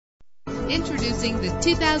Introducing the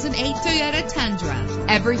 2008 Toyota Tundra.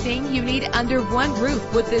 Everything you need under one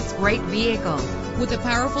roof with this great vehicle. With a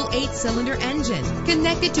powerful 8-cylinder engine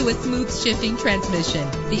connected to a smooth shifting transmission,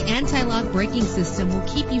 the anti-lock braking system will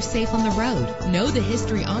keep you safe on the road. Know the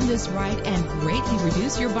history on this ride and greatly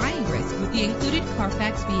reduce your buying risk with the included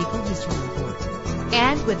Carfax Vehicle History Report.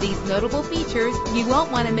 And with these notable features, you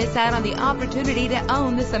won't want to miss out on the opportunity to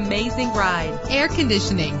own this amazing ride. Air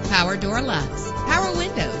conditioning, power door locks, power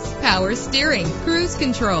windows, power steering, cruise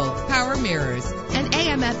control, power mirrors, and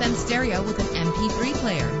AM/FM stereo with an MP3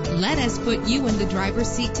 player. Let us put you in the driver's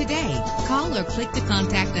seat today. Call or click to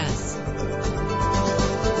contact us.